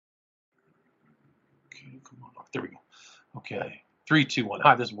Come on. There we go. Okay. 3, 2, 1.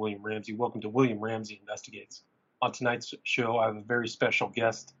 Hi, this is William Ramsey. Welcome to William Ramsey Investigates. On tonight's show, I have a very special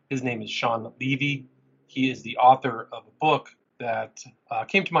guest. His name is Shawn Levy. He is the author of a book that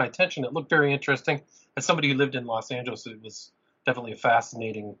came to my attention. It looked very interesting. As somebody who lived in Los Angeles, it was definitely a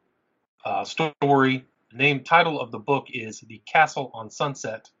fascinating story. The title of the book is The Castle on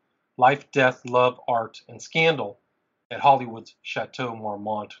Sunset: Life, Death, Love, Art, and Scandal at Hollywood's Chateau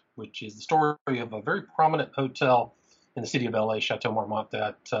Marmont, which is the story of a very prominent hotel in the city of LA, Chateau Marmont,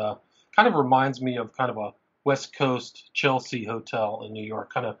 that kind of reminds me of kind of a West Coast Chelsea hotel in New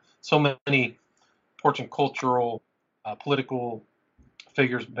York. Kind of so many important cultural, political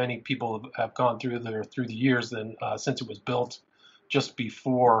figures, many people have gone through there through the years, and since it was built just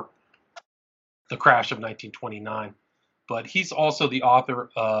before the crash of 1929. But he's also the author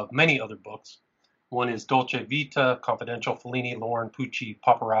of many other books. One is Dolce Vita, Confidential, Fellini, Lauren, Pucci,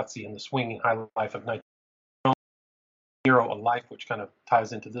 Paparazzi, and the Swinging High Life of 19 Nero, A Life, which kind of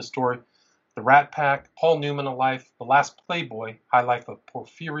ties into this story. The Rat Pack, Paul Newman, A Life, The Last Playboy, High Life of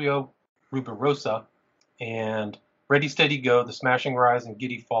Porfirio Rubirosa, and Ready, Steady, Go, The Smashing Rise and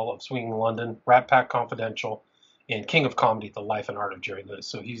Giddy Fall of Swinging London, Rat Pack Confidential, and King of Comedy, The Life and Art of Jerry Lewis.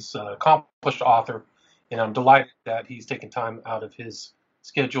 So he's an accomplished author, and I'm delighted that he's taken time out of his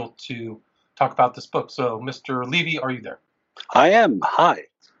schedule to talk about this book. So, Mr. Levy, are you there? I am. Hi.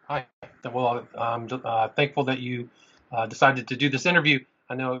 Hi. Well, I'm thankful that you decided to do this interview.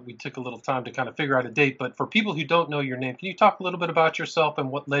 I know we took a little time to kind of figure out a date, but for people who don't know your name, can you talk a little bit about yourself and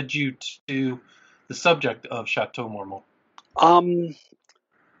what led you to the subject of Chateau Marmont?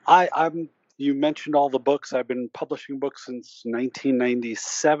 You mentioned all the books. I've been publishing books since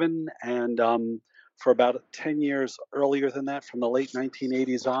 1997, and for about 10 years earlier than that, from the late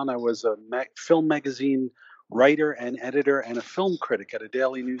 1980s on, I was a film magazine writer and editor and a film critic at a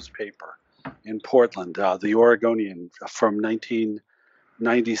daily newspaper in Portland, the Oregonian, from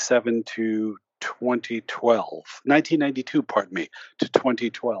 1997 to 1992, to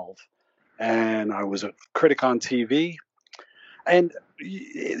 2012. And I was a critic on TV. And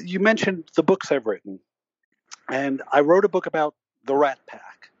you mentioned the books I've written. And I wrote a book about the Rat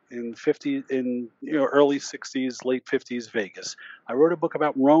Pack in early 60s, late 50s Vegas. I wrote a book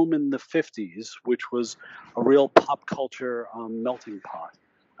about Rome in the 50s, which was a real pop culture melting pot.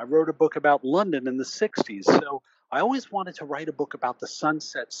 I wrote a book about London in the 60s. So I always wanted to write a book about the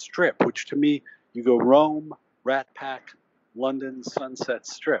Sunset Strip, which to me, you go Rome, Rat Pack, London, Sunset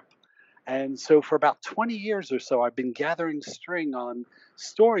Strip. And so for about 20 years or so, I've been gathering string on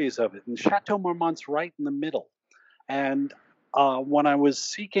stories of it. And Chateau Marmont's right in the middle. And when I was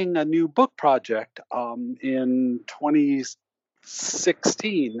seeking a new book project in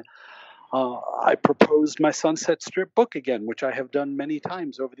 2016, I proposed my Sunset Strip book again, which I have done many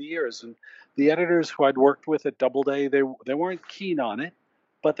times over the years. And the editors who I'd worked with at Doubleday, they weren't keen on it,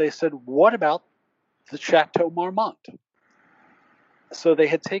 but they said, what about the Chateau Marmont? So they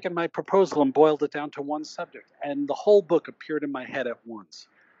had taken my proposal and boiled it down to one subject, and the whole book appeared in my head at once.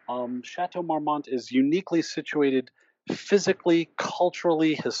 Chateau Marmont is uniquely situated physically,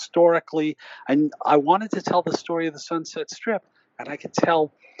 culturally, historically, and I wanted to tell the story of the Sunset Strip, and I could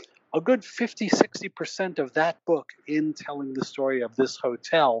tell a good 50-60% of that book in telling the story of this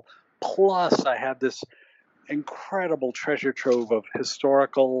hotel. Plus, I had this incredible treasure trove of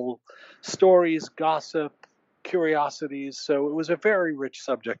historical stories, gossip, curiosities. So it was a very rich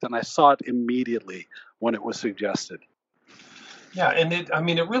subject, and I saw it immediately when it was suggested. Yeah, and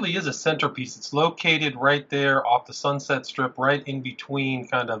it really is a centerpiece. It's located right there off the Sunset Strip, right in between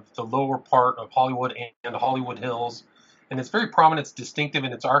kind of the lower part of Hollywood and the Hollywood Hills. And it's very prominent, it's distinctive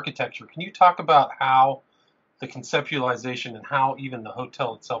in its architecture. Can you talk about how the conceptualization and how even the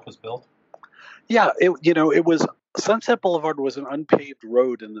hotel itself was built? Yeah, it was Sunset Boulevard was an unpaved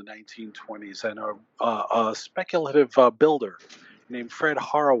road in the 1920s, and a speculative builder named Fred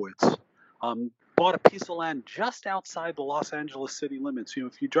Horowitz bought a piece of land just outside the Los Angeles city limits.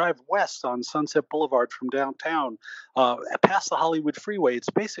 If you drive west on Sunset Boulevard from downtown, past the Hollywood freeway, it's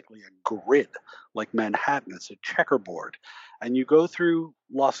basically a grid like Manhattan. It's a checkerboard. And you go through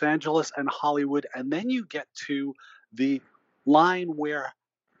Los Angeles and Hollywood, and then you get to the line where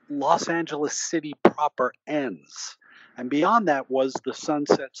Los Angeles city proper ends. And beyond that was the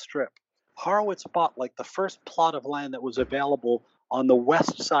Sunset Strip. Horowitz bought like the first plot of land that was available on the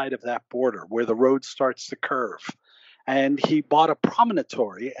west side of that border where the road starts to curve. And he bought a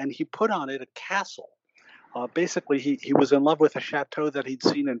promontory and he put on it a castle. Basically, he was in love with a chateau that he'd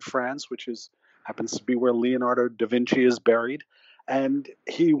seen in France, which happens to be where Leonardo da Vinci is buried. And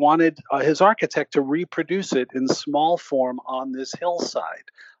he wanted his architect to reproduce it in small form on this hillside.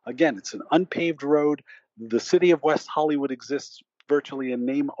 Again, it's an unpaved road. The city of West Hollywood exists virtually in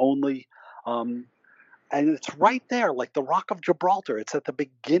name only. And it's right there, like the Rock of Gibraltar. It's at the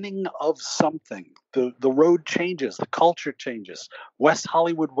beginning of something. The road changes, the culture changes. West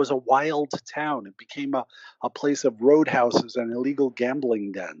Hollywood was a wild town. It became a place of roadhouses and illegal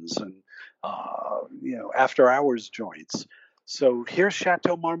gambling dens and after hours joints. So here's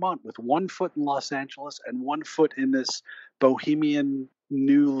Chateau Marmont with 1 foot in Los Angeles and 1 foot in this bohemian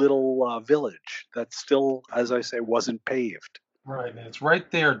new little village that still, as I say, wasn't paved. Right, and it's right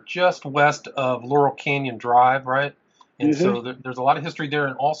there just west of Laurel Canyon Drive, right? And Mm-hmm. so there's a lot of history there.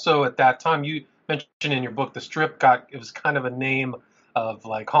 And also at that time, you mentioned in your book, the Strip it was kind of a name of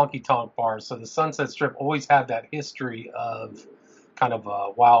like honky tonk bars. So the Sunset Strip always had that history of kind of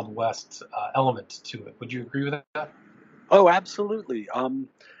a Wild West element to it. Would you agree with that? Oh, absolutely.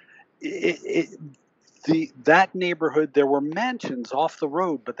 That neighborhood, there were mansions off the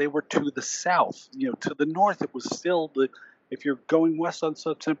road, but they were to the south. To the north, it was still if you're going west on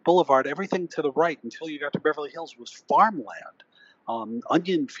Sunset Boulevard, everything to the right until you got to Beverly Hills was farmland,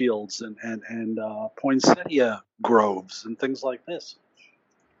 onion fields and poinsettia groves and things like this.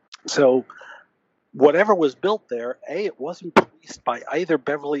 So whatever was built there, it wasn't policed by either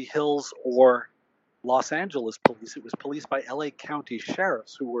Beverly Hills or Los Angeles police. It was policed by LA County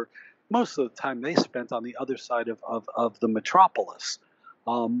sheriffs, who were most of the time they spent on the other side of the metropolis.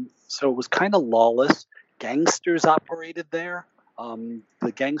 So it was kind of lawless. Gangsters operated there.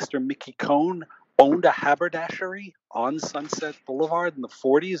 The gangster Mickey Cohn owned a haberdashery on Sunset Boulevard in the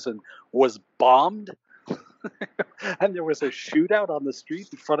 40s and was bombed. And there was a shootout on the street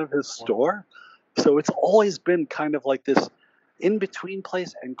in front of his store. So it's always been kind of like this in-between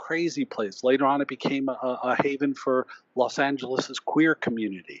place and crazy place. Later on, it became a haven for Los Angeles' queer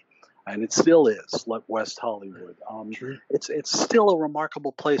community. And it still is, like West Hollywood. It's still a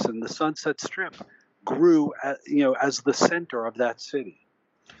remarkable place, and the Sunset Strip grew, as the center of that city.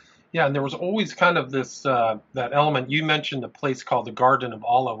 Yeah, and there was always kind of this that element. You mentioned a place called the Garden of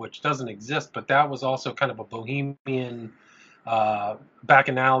Allah, which doesn't exist, but that was also kind of a bohemian,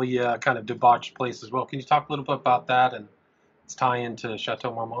 bacchanalia kind of debauched place as well. Can you talk a little bit about that and its tie into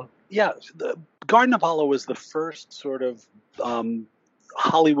Chateau Marmont? Yeah, the Garden of Allah was the first sort of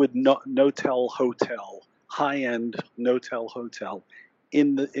Hollywood no-tell hotel, high-end no-tell hotel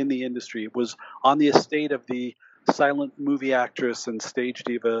in the industry. It was on the estate of the silent movie actress and stage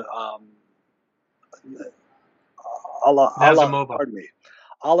diva Nazimova. Pardon me,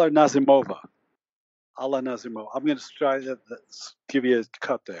 Alla Nazimova. Alla Nazimova. I'm going to try to give you a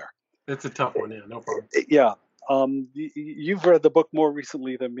cut there. It's a tough one, yeah, no problem. Yeah. You've read the book more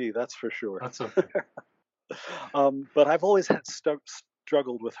recently than me, that's for sure. That's okay. But I've always had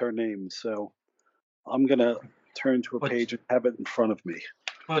struggled with her name, so I'm gonna turn to a page and have it in front of me.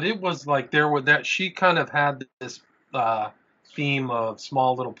 But it was like she kind of had this theme of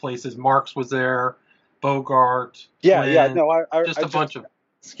small little places. Marx was there, Bogart, Flynn, a bunch of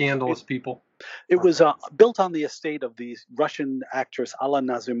scandalous people. It was built on the estate of the Russian actress Alla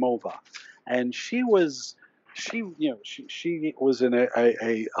Nazimova, and she was in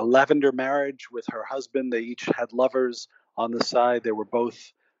a lavender marriage with her husband. They each had lovers on the side. They were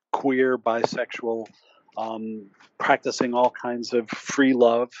both queer, bisexual, practicing all kinds of free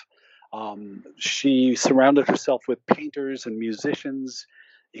love. She surrounded herself with painters and musicians,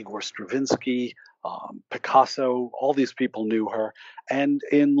 Igor Stravinsky, Picasso. All these people knew her. And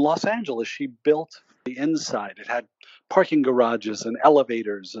in Los Angeles, she built the inside. It had parking garages and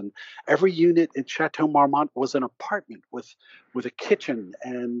elevators, and every unit in Chateau Marmont was an apartment with a kitchen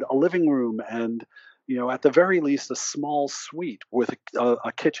and a living room and, at the very least, a small suite with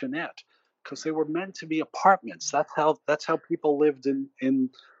a kitchenette, because they were meant to be apartments. That's how people lived in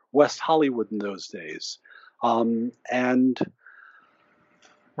West Hollywood in those days. Right,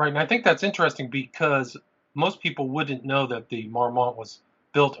 and I think that's interesting because most people wouldn't know that the Marmont was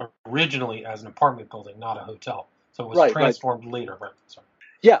built originally as an apartment building, not a hotel. So it was transformed later, right? Sorry.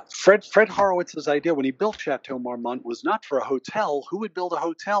 Yeah, Fred Horowitz's idea when he built Chateau Marmont was not for a hotel. Who would build a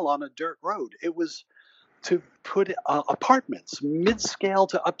hotel on a dirt road? It was to put apartments, mid-scale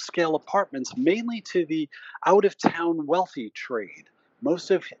to upscale apartments, mainly to the out-of-town wealthy trade. Most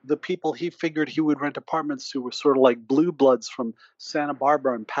of the people he figured he would rent apartments to were sort of like blue bloods from Santa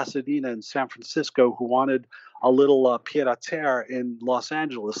Barbara and Pasadena and San Francisco who wanted a little pied-à-terre in Los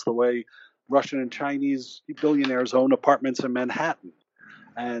Angeles, the way Russian and Chinese billionaires own apartments in Manhattan.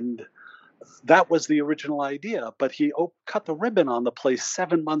 And that was the original idea, but he cut the ribbon on the place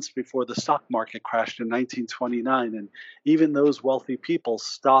 7 months before the stock market crashed in 1929, and even those wealthy people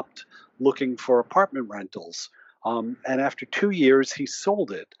stopped looking for apartment rentals. And after 2 years, he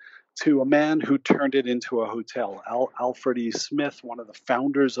sold it to a man who turned it into a hotel. Alfred E. Smith, one of the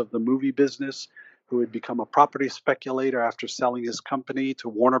founders of the movie business, who had become a property speculator after selling his company to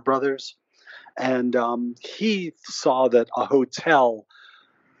Warner Brothers. And he saw that a hotel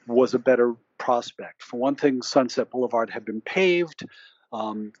was a better prospect. For one thing, Sunset Boulevard had been paved.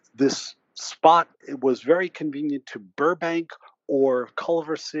 This spot, it was very convenient to Burbank or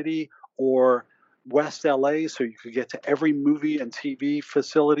Culver City or West LA, so you could get to every movie and TV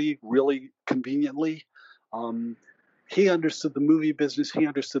facility really conveniently. He understood the movie business. He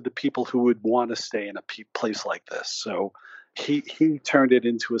understood the people who would want to stay in a place like this. So he turned it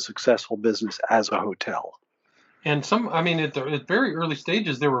into a successful business as a hotel. And at very early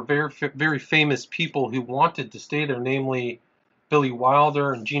stages, there were very famous people who wanted to stay there, namely Billy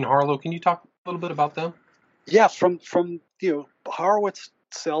Wilder and Jean Harlow. Can you talk a little bit about them? Yeah, from Horowitz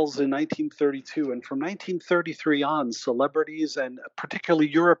sells in 1932, and from 1933 on, celebrities and particularly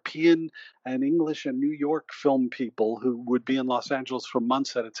European and English and New York film people who would be in Los Angeles for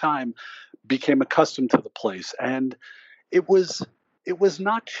months at a time became accustomed to the place. And it was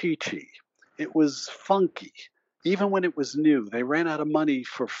not cheechy. It was funky. Even when it was new, they ran out of money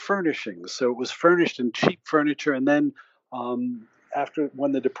for furnishings, so it was furnished in cheap furniture. And then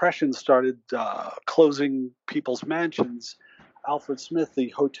when the Depression started closing people's mansions, Alfred Smith,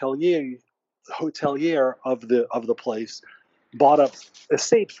 the hotelier of the place, bought up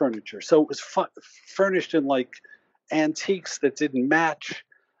estate furniture. So it was furnished in like antiques that didn't match,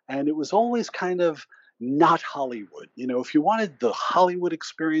 and it was always kind of not Hollywood. If you wanted the Hollywood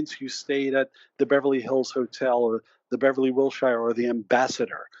experience, you stayed at the Beverly Hills Hotel or the Beverly Wilshire or the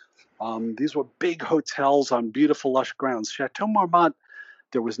Ambassador. These were big hotels on beautiful, lush grounds. Chateau Marmont,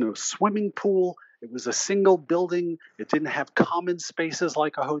 there was no swimming pool. It was a single building. It didn't have common spaces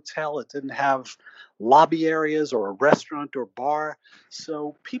like a hotel. It didn't have lobby areas or a restaurant or bar.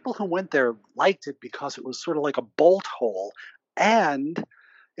 So people who went there liked it because it was sort of like a bolt hole. And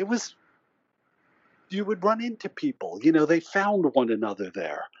it was, you would run into people. They found one another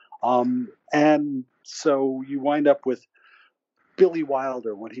there. And so you wind up with Billy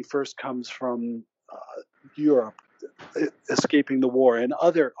Wilder when he first comes from Europe, escaping the war, and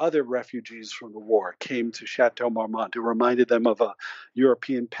other refugees from the war came to Chateau Marmont. It reminded them of a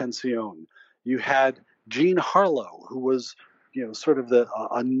European pension. You had Jean Harlow, who was sort of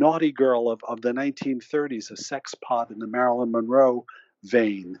a naughty girl of the 1930s, a sex pot in the Marilyn Monroe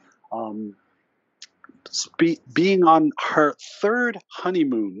vein. Being on her third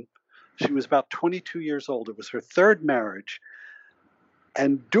honeymoon, she was about 22 years old. It was her third marriage.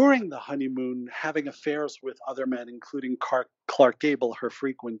 And during the honeymoon, having affairs with other men, including Clark Gable, her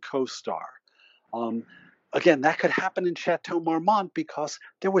frequent co-star. Again, that could happen in Chateau Marmont because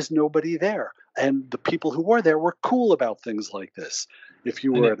there was nobody there. And the people who were there were cool about things like this. If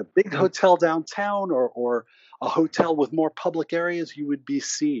you were at a big hotel downtown or a hotel with more public areas, you would be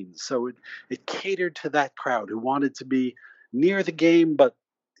seen. So it catered to that crowd who wanted to be near the game, but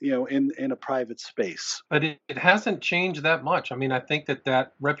in a private space. But it hasn't changed that much. I think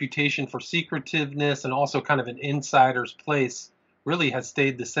that reputation for secretiveness and also kind of an insider's place really has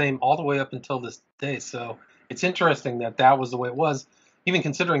stayed the same all the way up until this day. So it's interesting that was the way it was, even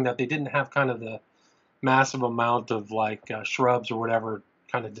considering that they didn't have kind of the massive amount of like shrubs or whatever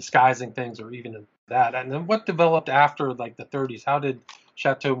kind of disguising things or even that. And then what developed after like the 30s? How did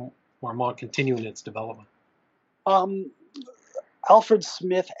Chateau Marmont continue in its development? Alfred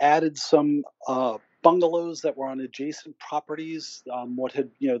Smith added some bungalows that were on adjacent properties,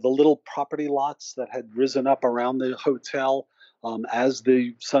 the little property lots that had risen up around the hotel as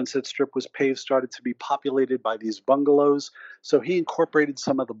the Sunset Strip was paved started to be populated by these bungalows. So he incorporated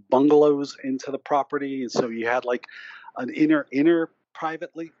some of the bungalows into the property. And so you had like an inner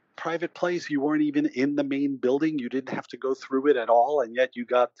private place. You weren't even in the main building. You didn't have to go through it at all. And yet you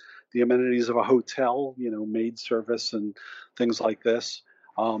got the amenities of a hotel, maid service and things like this.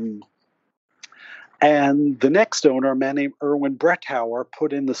 And the next owner, a man named Irwin Brettauer,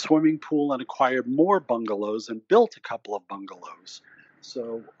 put in the swimming pool and acquired more bungalows and built a couple of bungalows.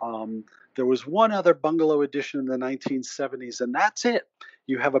 So there was one other bungalow addition in the 1970s, and that's it.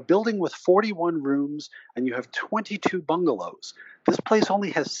 You have a building with 41 rooms, and you have 22 bungalows. This place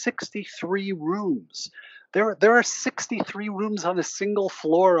only has 63 rooms. There are 63 rooms on a single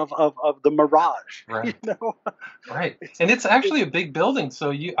floor of the Mirage. Right. Right. And it's actually a big building.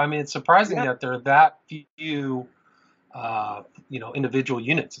 So it's surprising that there are that few, individual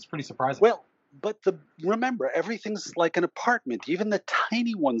units. It's pretty surprising. Well, but remember, everything's like an apartment. Even the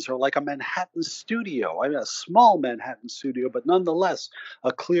tiny ones are like a Manhattan studio. A small Manhattan studio, but nonetheless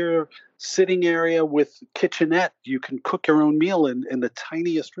a clear sitting area with kitchenette. You can cook your own meal in the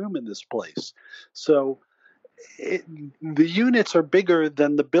tiniest room in this place. So it, the units are bigger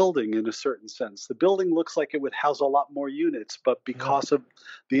than the building in a certain sense. The building looks like it would house a lot more units, but Yeah. because of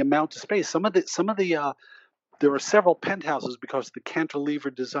the amount of space, there are several penthouses because of the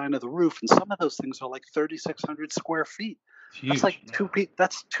cantilever design of the roof, and some of those things are like 3,600 square feet. It's That's huge. like Yeah.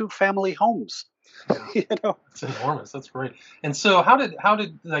 that's two family homes. Yeah. You know. It's enormous. That's great. And so how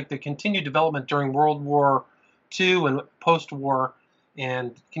did like the continued development during World War II and post-war,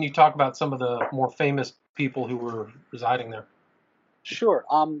 and can you talk about some of the more famous people who were residing there? Sure.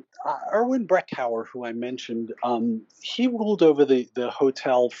 Erwin Brettauer, who I mentioned, he ruled over the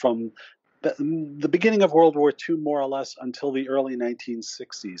hotel from the beginning of World War II, more or less, until the early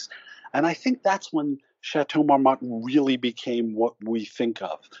 1960s. And I think that's when Chateau Marmont really became what we think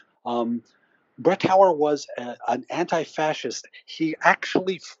of. Um, Brettauer was an anti-fascist. He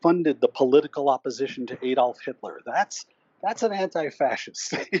actually funded the political opposition to Adolf Hitler. That's an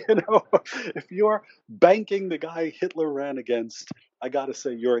anti-fascist. You know, if you're banking the guy Hitler ran against, I got to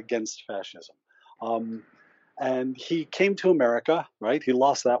say you're against fascism. Um, and he came to America, right? He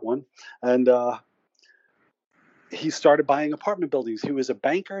lost that one, and he started buying apartment buildings. He was a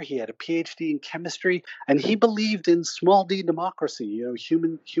banker. He had a PhD in chemistry, and he believed in small d democracy,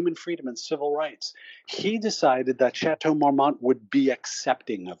 human freedom and civil rights. He decided that Chateau Marmont would be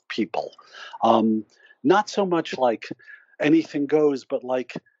accepting of people, um, not so much like anything goes, but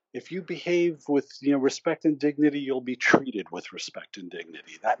like if you behave with respect and dignity, you'll be treated with respect and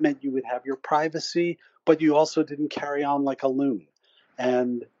dignity. That meant you would have your privacy, but you also didn't carry on like a loon.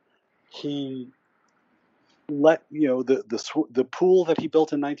 And he let the pool that he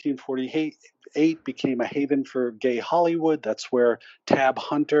built in 1948 became a haven for gay Hollywood. That's where Tab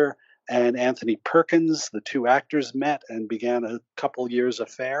Hunter and Anthony Perkins, the two actors, met and began a couple years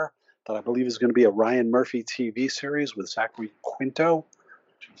affair that I believe is going to be a Ryan Murphy TV series with Zachary Quinto.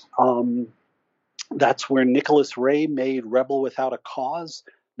 That's where Nicholas Ray made Rebel Without a Cause.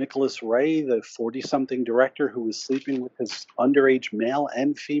 Nicholas Ray, the 40-something director who was sleeping with his underage male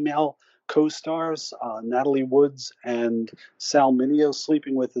and female co-stars, Natalie Woods and Sal Mineo.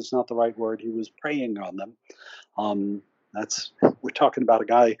 Sleeping with is not the right word. He was preying on them. We're talking about a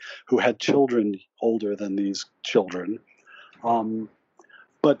guy who had children older than these children.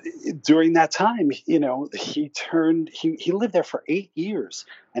 But during that time, he lived there for 8 years,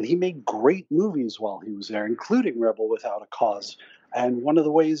 and he made great movies while he was there, including Rebel Without a Cause. And one of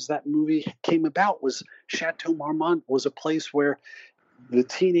the ways that movie came about was Chateau Marmont was a place where the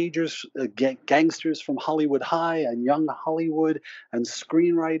teenagers, gangsters from Hollywood High and young Hollywood and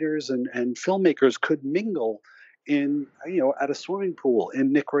screenwriters and filmmakers could mingle at a swimming pool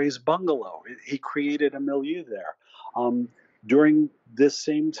in Nick Ray's bungalow. He created a milieu there. During this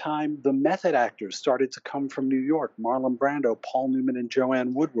same time, the method actors started to come from New York. Marlon Brando, Paul Newman, and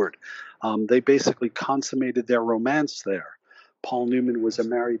Joanne Woodward. They basically consummated their romance there. Paul Newman was a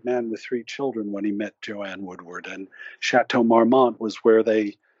married man with 3 children when he met Joanne Woodward, and Chateau Marmont was where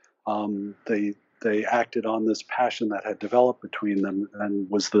they acted on this passion that had developed between them and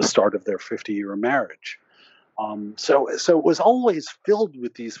was the start of their 50-year marriage. So it was always filled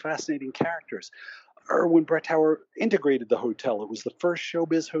with these fascinating characters. Erwin Brettauer integrated the hotel. It was the first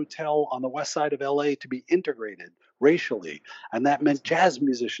showbiz hotel on the west side of LA to be integrated racially, and that meant jazz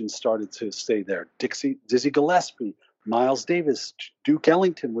musicians started to stay there. Dizzy Gillespie, Miles Davis, Duke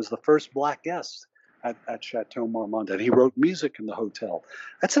Ellington was the first black guest at Chateau Marmont, and he wrote music in the hotel.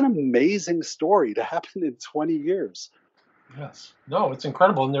 That's an amazing story to happen in 20 years. Yes. No, it's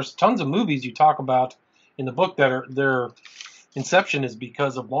incredible. And there's tons of movies you talk about in the book that are their inception is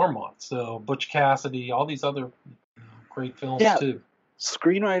because of Marmont. So Butch Cassidy, all these other great films too.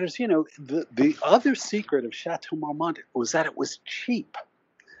 Screenwriters, the other secret of Chateau Marmont was that it was cheap.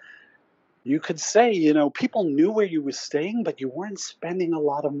 You could say, people knew where you were staying, but you weren't spending a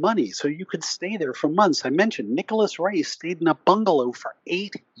lot of money. So you could stay there for months. I mentioned Nicholas Ray stayed in a bungalow for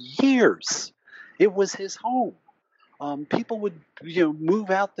 8 years. It was his home. People would,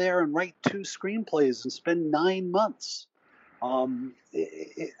 move out there and write 2 screenplays and spend 9 months. And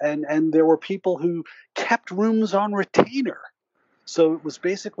there were people who kept rooms on retainer. So it was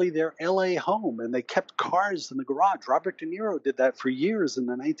basically their LA home, and they kept cars in the garage. Robert De Niro did that for years in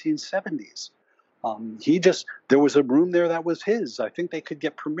the 1970s. There was a room there that was his. I think they could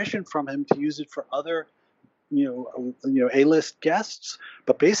get permission from him to use it for other, A-list guests.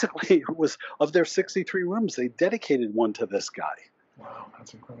 But basically, it was of their 63 rooms, they dedicated one to this guy. Wow,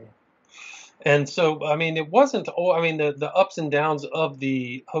 that's incredible. And so, I mean, it wasn't. The ups and downs of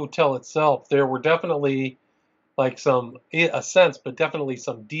the hotel itself. There were definitely like some ascents, but definitely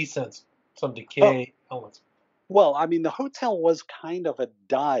some descents some Oh, decay elements. well, I mean, the hotel was kind of a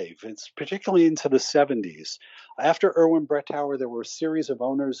dive. It's particularly into the 70s. After Irwin Bretower, there were a series of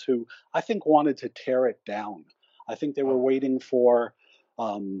owners who I think wanted to tear it down. I think they were Oh, waiting for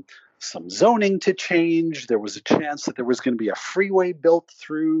um, some zoning to change. There was a chance that there was going to be a freeway built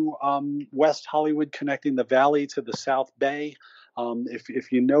through West Hollywood, connecting the valley to the South Bay.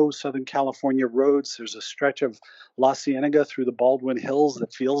 If you know Southern California roads, there's a stretch of La Cienega through the Baldwin Hills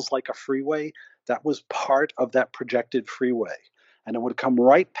that feels like a freeway. That was part of that projected freeway. And it would come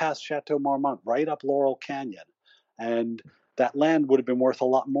right past Chateau Marmont, right up Laurel Canyon. And that land would have been worth a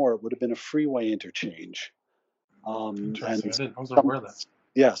lot more. It would have been a freeway interchange. interesting. And I wasn't some, aware of that.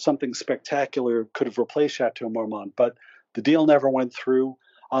 yeah, something spectacular could have replaced Chateau Marmont, but the deal never went through.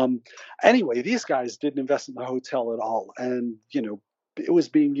 Um, anyway, these guys didn't invest in the hotel at all. And, it was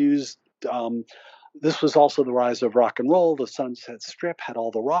being used. Um, this was also the rise of rock and roll. The Sunset Strip had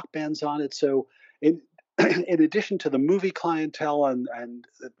all the rock bands on it. So, in in addition to the movie clientele and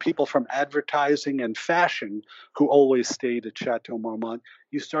people from advertising and fashion who always stayed at Chateau Marmont,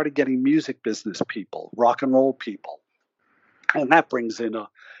 you started getting music business people, rock and roll people. And that brings in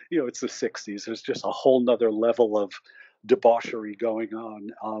it's the 60s. There's just a whole nother level of debauchery going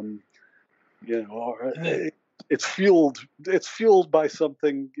on. And then, It's fueled by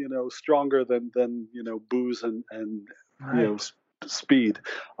something stronger than booze and you know right. speed.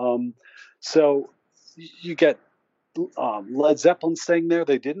 Um, so you get Led Zeppelin staying there.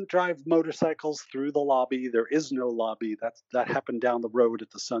 They didn't drive motorcycles through the lobby. There is no lobby. That happened down the road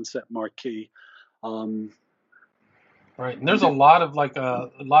at the Sunset Marquee. Um, Right. And there's a lot of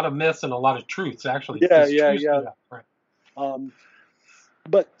a lot of myths and a lot of truths actually. yeah, There's yeah, truths to yeah. that. Right. Um,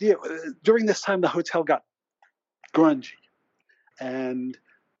 but during this time, the hotel got grungy, and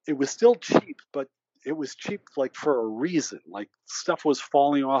it was still cheap, but it was cheap like for a reason. Like stuff was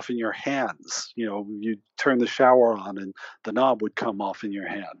falling off in your hands. You turn the shower on and the knob would come off in your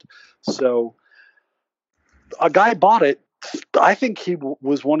hand. So a guy bought it. I think he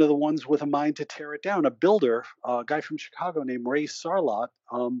was one of the ones with a mind to tear it down. A builder, a guy from Chicago named Ray Sarlot.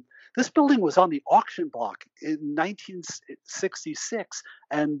 This building was on the auction block in 1966,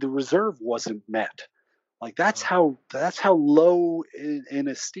 and the reserve wasn't met. Like that's how low in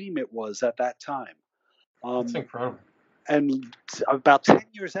esteem it was at that time. That's Um, incredible. and about 10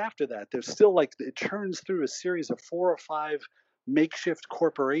 years after that, there's still like it churns through a series of 4 or 5 makeshift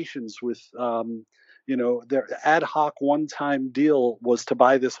corporations with their ad hoc one-time deal was to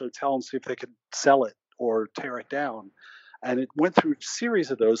buy this hotel and see if they could sell it or tear it down. And it went through a series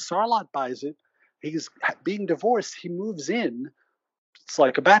of those. Sarlot buys it. He's being divorced. He moves in. It's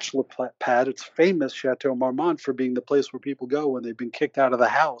like a bachelor pad. It's famous, Chateau Marmont, for being the place where people go when they've been kicked out of the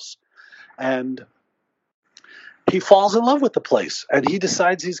house. And he falls in love with the place and he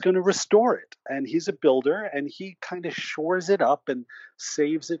decides he's going to restore it. And he's a builder and he kind of shores it up and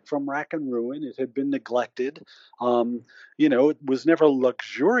saves it from rack and ruin. It had been neglected. It was never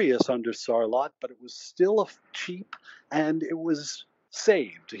luxurious under Sarlot, but it was still cheap and it was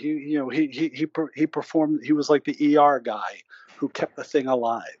saved. He performed. He was like the ER guy who kept the thing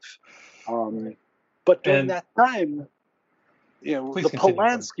alive. Um, Right. but during And that time, please the continue. Go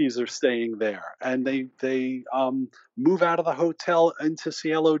ahead. Polanskis are staying there, and they move out of the hotel into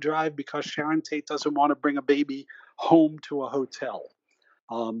Cielo Drive because Sharon Tate doesn't want to bring a baby home to a hotel.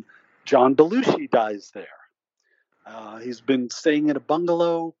 Um, John Belushi dies there. He's been staying in a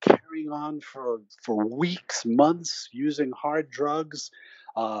bungalow, carrying on for weeks, months, using hard drugs,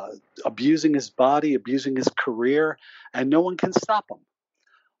 uh, abusing his body, abusing his career, and no one can stop him.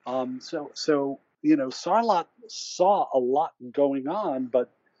 Sarlot saw a lot going on, but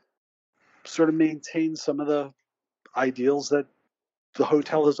sort of maintained some of the ideals that the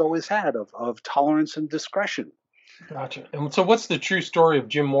hotel has always had of tolerance and discretion. Gotcha. And so, what's the true story of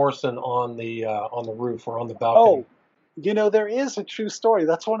Jim Morrison on the roof or on the balcony? Oh, there is a true story.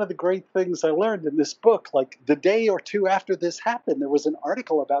 That's one of the great things I learned in this book. Like the day or two after this happened, there was an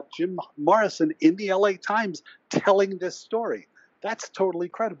article about Jim Morrison in the LA Times telling this story. That's totally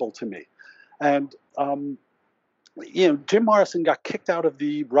credible to me. And Jim Morrison got kicked out of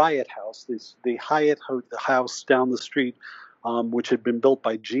the Riot House, the Hyatt house down the street, which had been built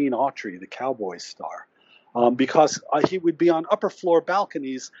by Gene Autry, the Cowboy star, because he would be on upper floor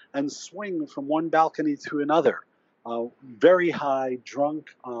balconies and swing from one balcony to another, very high, drunk,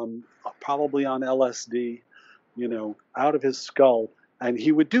 probably on LSD, out of his skull. And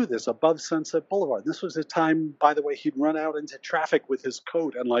he would do this above Sunset Boulevard. This was a time, by the way, he'd run out into traffic with his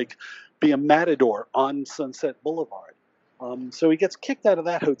coat and be a matador on Sunset Boulevard. So he gets kicked out of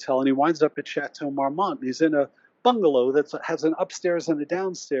that hotel and he winds up at Chateau Marmont. He's in a bungalow that has an upstairs and a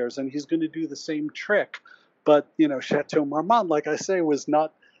downstairs, and he's going to do the same trick. But Chateau Marmont, like I say, was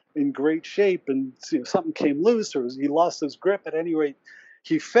not in great shape, and something came loose, or he lost his grip. At any rate,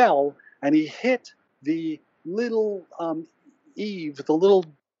 he fell and he hit the little eave, the little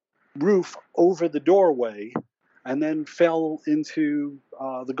roof over the doorway, and then fell into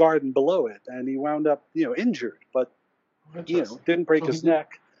the garden below it, and he wound up injured, but didn't break his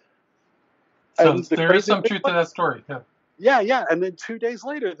neck. So there is some truth to that story. Yeah. And then 2 days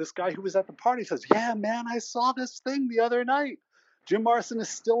later, this guy who was at the party says, "Yeah, man, I saw this thing the other night. Jim Morrison is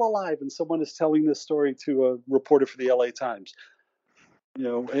still alive." And someone is telling this story to a reporter for the LA Times.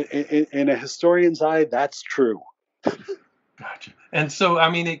 In a historian's eye, that's true. Gotcha. And so, I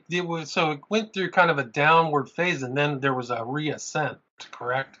mean, it went through kind of a downward phase, and then there was a reascent,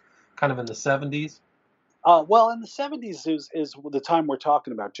 correct? Kind of in the 70s. Well, in the 70s is the time we're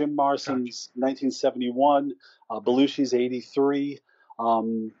talking about. Jim Morrison's 1971, Belushi's 83.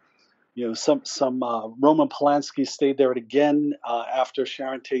 Roman Polanski stayed there again after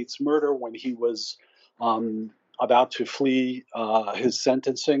Sharon Tate's murder when he was about to flee his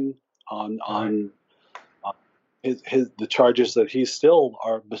sentencing on the charges that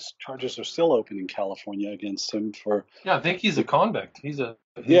charges are still open in California against him for. Yeah, I think he's a convict. He's a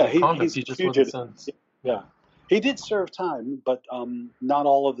convict. He just wasn't sentenced. Yeah, he did serve time, but not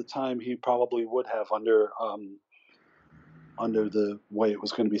all of the time he probably would have under the way it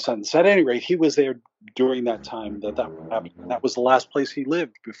was going to be sentenced. At any rate, he was there during that time that happened. That was the last place he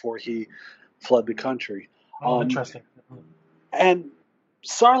lived before he fled the country. Oh, interesting. And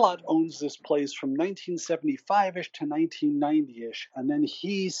Sarlat owns this place from 1975-ish to 1990-ish, and then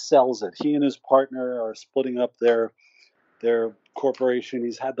he sells it. He and his partner are splitting up their corporation.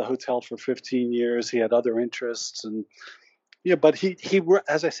 He's had the hotel for 15 years. He had other interests, and but he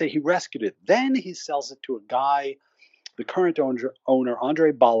as I say, he rescued it. Then he sells it to a guy, the current owner,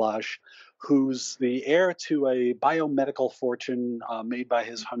 Andrei Balázs, who's the heir to a biomedical fortune made by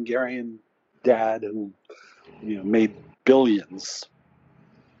his Hungarian dad, who made billions.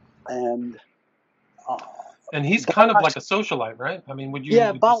 And he's kind of like a socialite, right? I mean, would you?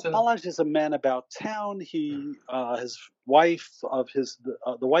 Yeah, Balázs is a man about town. He his wife of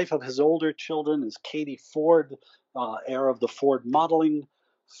the wife of his older children is Katie Ford, heir of the Ford modeling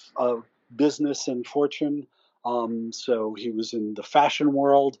business and fortune. So he was in the fashion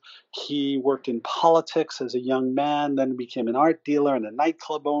world. He worked in politics as a young man, then became an art dealer and a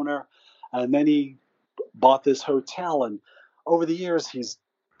nightclub owner, and then he bought this hotel. And over the years, he's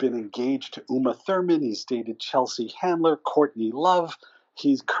been engaged to Uma Thurman. He's dated Chelsea Handler, Courtney Love.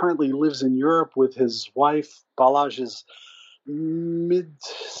 He currently lives in Europe with his wife. Balázs is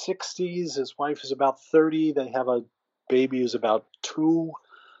mid-60s. His wife is about 30. They have a baby who's about 2.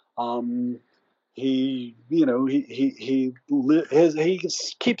 He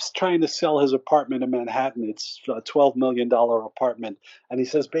keeps trying to sell his apartment in Manhattan. It's a $12 million apartment, and he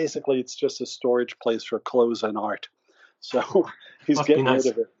says basically it's just a storage place for clothes and art. So he's getting rid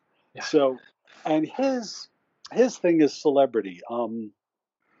of it. Yeah. So, and his thing is celebrity.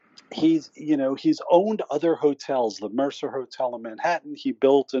 He's owned other hotels. The Mercer Hotel in Manhattan he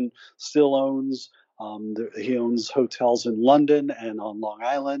built and still owns. He owns hotels in London and on Long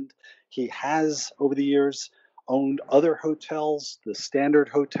Island. He has, over the years, owned other hotels, the Standard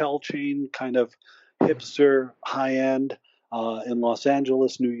Hotel chain, kind of hipster, high-end, in Los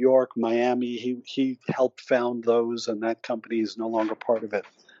Angeles, New York, Miami. He helped found those, and that company is no longer part of it.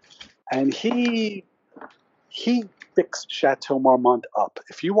 And he fixed Chateau Marmont up.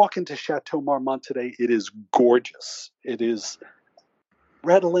 If you walk into Chateau Marmont today, it is gorgeous. It is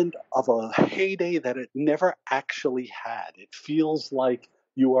redolent of a heyday that it never actually had. It feels like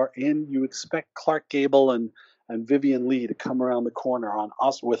you expect Clark Gable and Vivian Leigh to come around the corner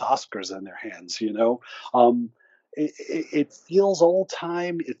with Oscars in their hands, It feels old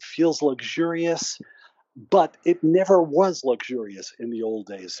time. It feels luxurious, but it never was luxurious in the old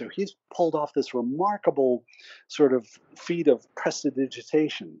days. So he's pulled off this remarkable sort of feat of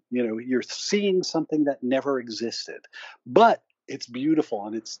prestidigitation. You're seeing something that never existed, but it's beautiful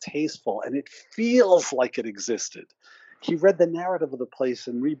and it's tasteful and it feels like it existed. He read the narrative of the place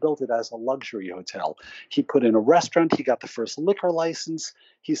and rebuilt it as a luxury hotel. He put in a restaurant. He got the first liquor license.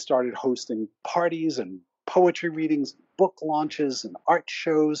 He started hosting parties and poetry readings, book launches, and art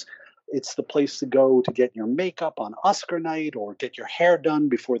shows. It's the place to go to get your makeup on Oscar night or get your hair done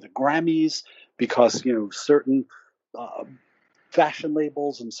before the Grammys because, certain fashion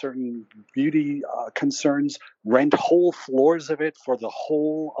labels and certain beauty concerns rent whole floors of it for the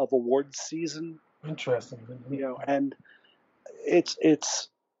whole of awards season. Interesting. And it's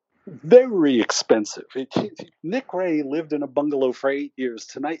very expensive. Nick Ray lived in a bungalow for 8 years.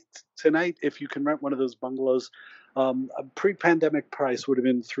 Tonight, if you can rent one of those bungalows, a pre-pandemic price would have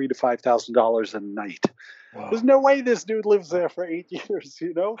been $3,000 to $5,000 a night. Wow. There's no way this dude lives there for 8 years.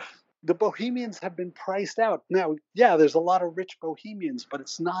 The Bohemians have been priced out. Now, yeah, there's a lot of rich Bohemians, but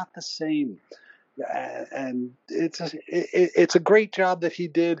it's not the same. And it's a great job that he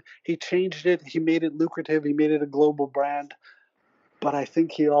did. He changed it. He made it lucrative. He made it a global brand. But I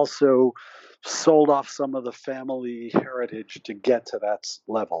think he also sold off some of the family heritage to get to that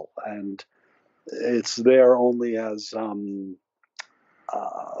level. And it's there only as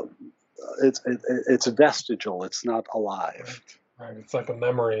it's vestigial. It's not alive. Right. It's like a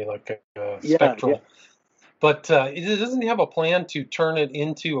memory, like a Yeah, spectral. yeah. But doesn't he have a plan to turn it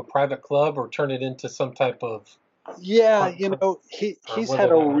into a private club or turn it into some type of? Yeah, Or he's what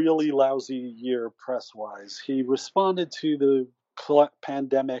had a about- really lousy year press-wise. He responded to the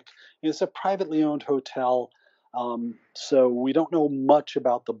pandemic. It's a privately owned hotel, so we don't know much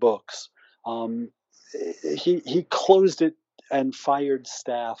about the books. He closed it and fired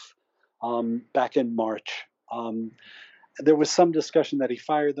staff back in March. There was some discussion that he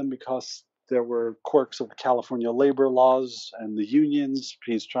fired them because there were quirks of the California labor laws and the unions.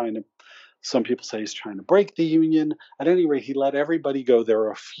 Some people say he's trying to break the union. At any rate, he let everybody go. There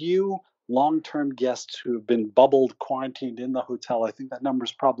are a few long-term guests who have been bubbled, quarantined in the hotel. I think that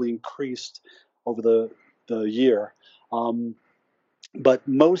number's probably increased over the year. But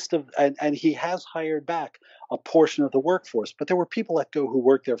most of, and he has hired back a portion of the workforce, but there were people let go who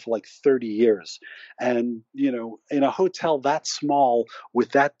worked there for like 30 years. And, in a hotel that small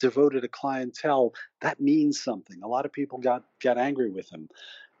with that devoted a clientele, that means something. A lot of people got angry with him.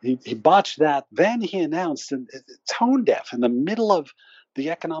 He botched that. Then he announced, and tone deaf, in the middle of the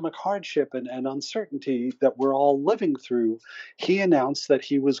economic hardship and uncertainty that we're all living through, he announced that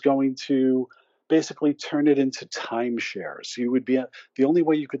he was going to basically turn it into timeshares. You would be the only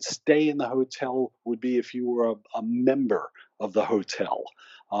way you could stay in the hotel would be if you were a member of the hotel.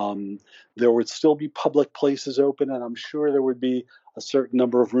 There would still be public places open, and I'm sure there would be a certain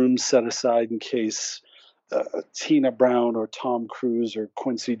number of rooms set aside in case Tina Brown or Tom Cruise or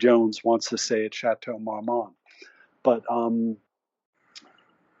Quincy Jones wants to stay at Chateau Marmont. But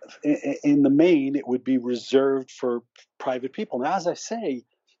in the main, it would be reserved for private people. Now, as I say,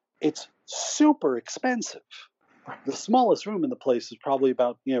 it's super expensive. The smallest room in the place is probably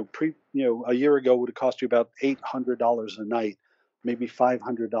about, a year ago would have cost you about $800 a night, maybe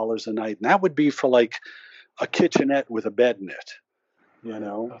 $500 a night. And that would be for like a kitchenette with a bed in it,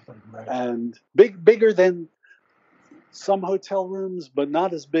 Right. and bigger than some hotel rooms, but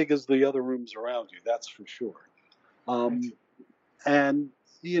not as big as the other rooms around you. That's for sure. And,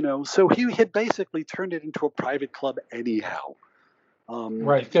 so he had basically turned it into a private club anyhow.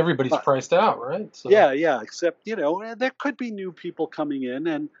 Right. Everybody's priced out, right? So. Yeah. Except, there could be new people coming in,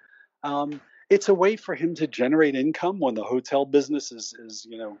 and it's a way for him to generate income when the hotel business is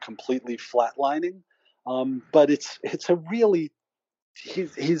completely flatlining. But it's a really,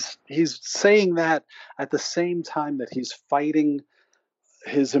 he's saying that at the same time that he's fighting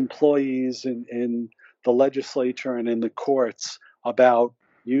his employees in the legislature and in the courts about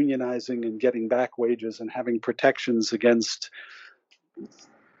unionizing and getting back wages and having protections against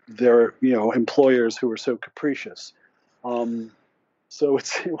their employers who are so capricious. So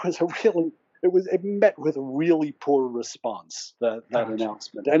it met with a really poor response, that Gotcha.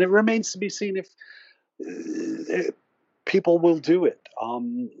 announcement, and it remains to be seen if people will do it.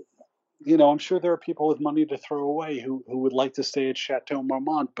 I'm sure there are people with money to throw away who would like to stay at Chateau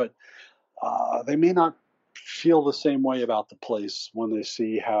Marmont, but they may not feel the same way about the place when they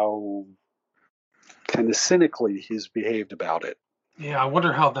see how kind of cynically he's behaved about it. Yeah, I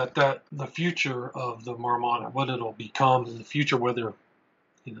wonder how that the future of the Marmont, what it'll become in the future, whether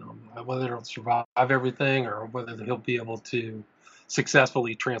it'll survive everything or whether he'll be able to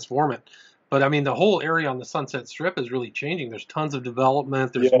successfully transform it. But I mean, the whole area on the Sunset Strip is really changing. There's tons of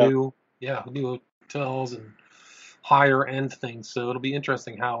development. There's new hotels and higher end things. So it'll be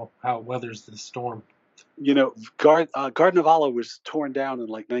interesting how it weathers this storm. Garden of Allah was torn down in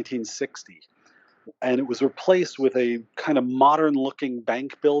like 1960. And it was replaced with a kind of modern-looking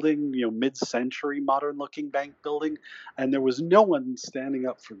bank building, mid-century modern-looking bank building. And there was no one standing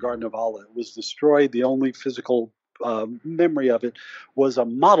up for Garden of Allah. It was destroyed. The only physical memory of it was a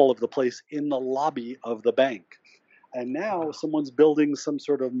model of the place in the lobby of the bank. And now someone's building some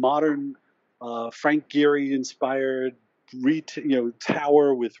sort of modern Frank Gehry-inspired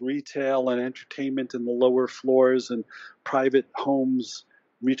tower with retail and entertainment in the lower floors and private homes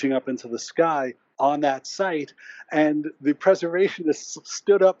reaching up into the sky on that site, and the preservationists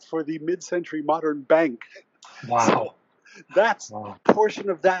stood up for the mid-century modern bank. Wow. That's portion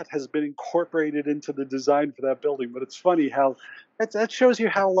of that has been incorporated into the design for that building. But it's funny how that shows you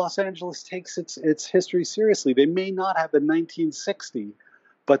how Los Angeles takes its history seriously. They may not have in 1960,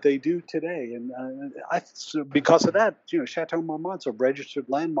 but they do today. And so because of that, Chateau Marmont's a registered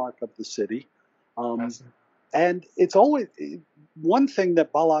landmark of the city. And it's always one thing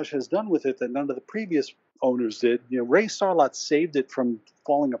that Balazs has done with it that none of the previous owners did. Ray Sarlot saved it from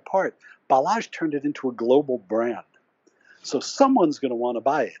falling apart. Balazs turned it into a global brand. So someone's going to want to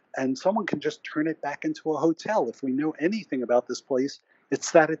buy it, and someone can just turn it back into a hotel. If we know anything about this place,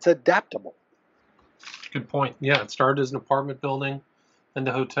 it's that it's adaptable. Good point. Yeah, it started as an apartment building, then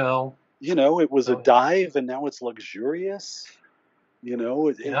the hotel. It was a dive, and now it's luxurious.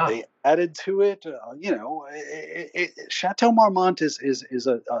 They added to it. Chateau Marmont is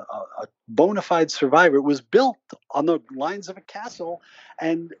a bona fide survivor. It was built on the lines of a castle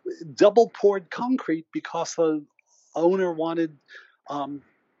and double poured concrete because the owner wanted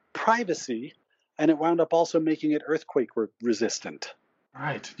privacy, and it wound up also making it earthquake resistant.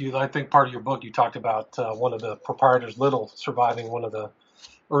 Right. I think part of your book you talked about one of the proprietors, Little, surviving one of the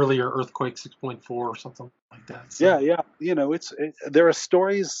earlier earthquake 6.4 or something like that. So. Yeah. There are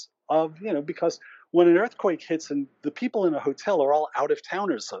stories of because when an earthquake hits and the people in a hotel are all out of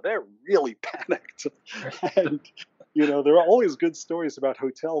towners, so they're really panicked. And there are always good stories about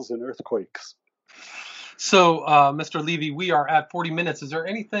hotels and earthquakes. So, Mr. Levy, we are at 40 minutes. Is there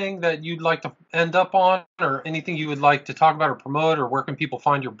anything that you'd like to end up on, or anything you would like to talk about or promote, or where can people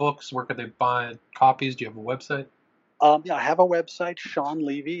find your books? Where could they buy copies? Do you have a website? I have a website, Shawn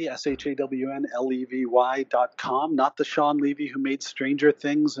Levy, ShawnLevy.com. Not the Shawn Levy who made Stranger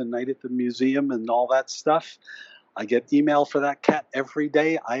Things and Night at the Museum and all that stuff. I get email for that cat every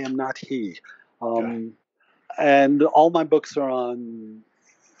day. I am not he. And all my books are on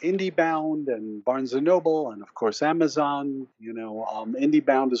IndieBound and Barnes & Noble and, of course, Amazon.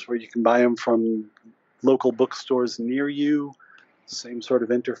 IndieBound is where you can buy them from local bookstores near you. Same sort of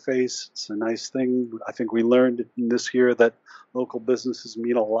interface. It's a nice thing. I think we learned this year that local businesses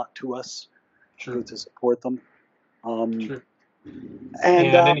mean a lot to us. True. To support them. True. And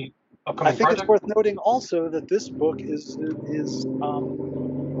any upcoming I think project? it's worth noting also that this book is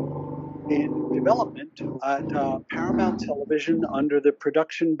in development at Paramount Television under the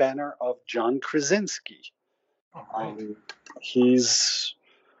production banner of John Krasinski. He's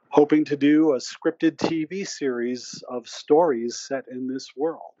hoping to do a scripted TV series of stories set in this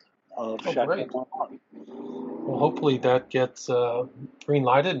world of Chateau Marmont. Well, hopefully that gets green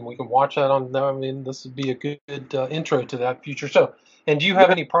lighted and we can watch that on there. I mean, this would be a good intro to that future show. And do you have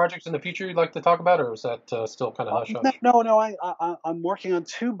any projects in the future you'd like to talk about, or is that still kind of hush-hush? No. I'm working on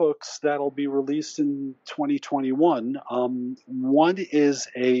two books that'll be released in 2021. One is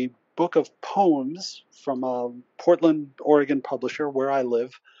a book of poems from a Portland, Oregon publisher where I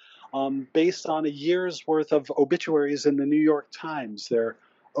live, based on a year's worth of obituaries in the New York Times. They're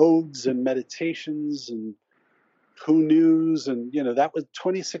odes and meditations and who knews, and that was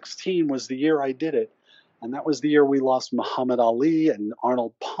 2016 was the year I did it. And that was the year we lost Muhammad Ali and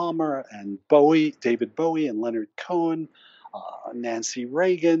Arnold Palmer and David Bowie and Leonard Cohen, Nancy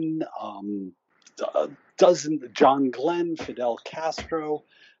Reagan, John Glenn, Fidel Castro.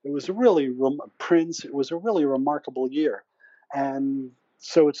 It was really Prince. It was a really remarkable year. And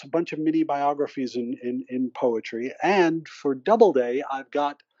so it's a bunch of mini biographies in poetry. And for Doubleday, I've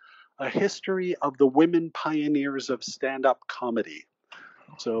got a history of the women pioneers of stand-up comedy.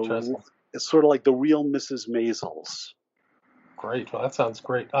 So it's sort of like the real Mrs. Maisels. Great. Well, that sounds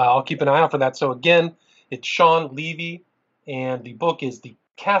great. I'll keep an eye out for that. So again, it's Shawn Levy, and the book is The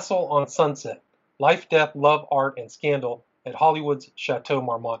Castle on Sunset, Life, Death, Love, Art, and Scandal at Hollywood's Chateau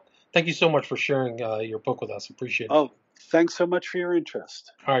Marmont. Thank you so much for sharing your book with us. Appreciate it. Oh, thanks so much for your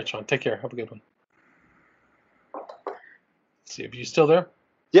interest. All right, Shawn. Take care. Have a good one. Let's see, are you still there?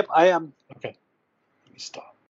 Yep, I am. Okay. Let me stop.